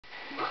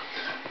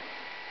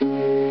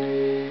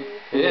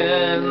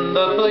In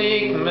the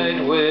bleak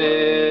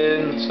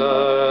midwinter,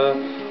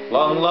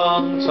 long,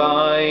 long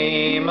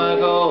time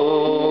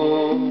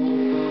ago,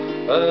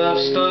 earth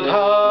stood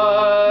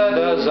hard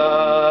as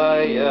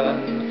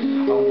iron,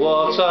 and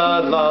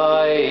water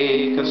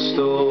like a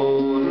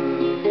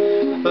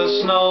stone. The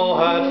snow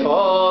had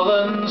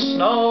fallen,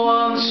 snow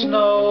on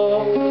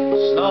snow,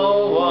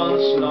 snow on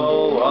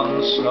snow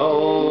on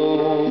snow.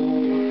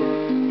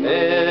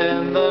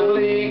 In the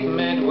bleak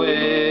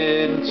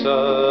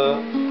midwinter,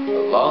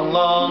 long,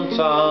 long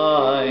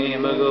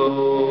time ago.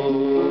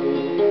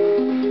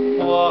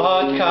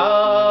 What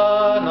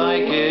can I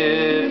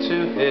give to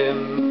him,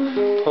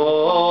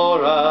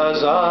 poor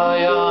as I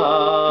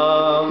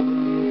am?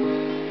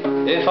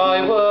 If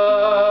I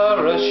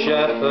were a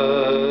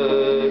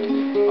shepherd,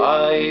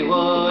 I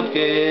would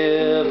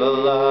give a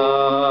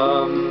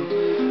lamb,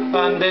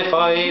 and if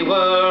I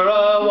were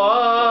a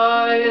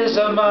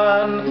wiser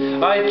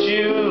man, I'd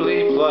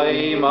duly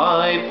play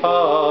my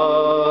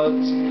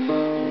part.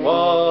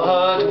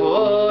 What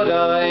would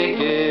I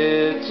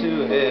give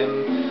to him?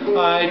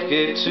 I'd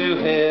give to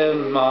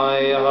him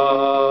my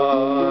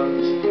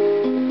heart.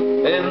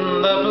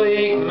 In the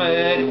bleak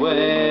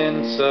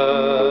midwinter,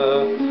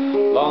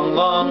 long,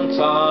 long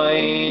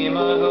time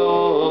ago,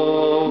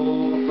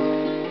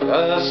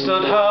 earth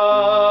stood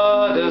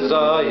hard as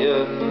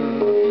iron,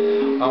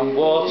 and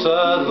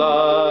water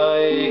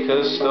like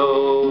a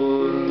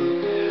stone.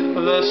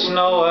 The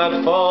snow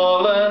had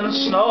fallen,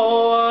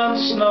 snow on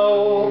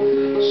snow,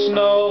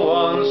 snow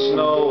on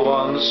snow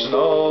on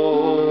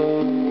snow.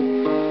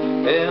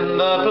 In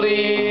the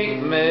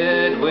bleak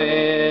midwinter,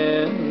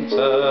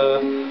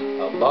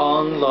 a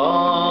long,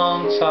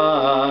 long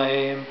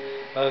time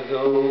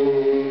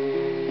ago.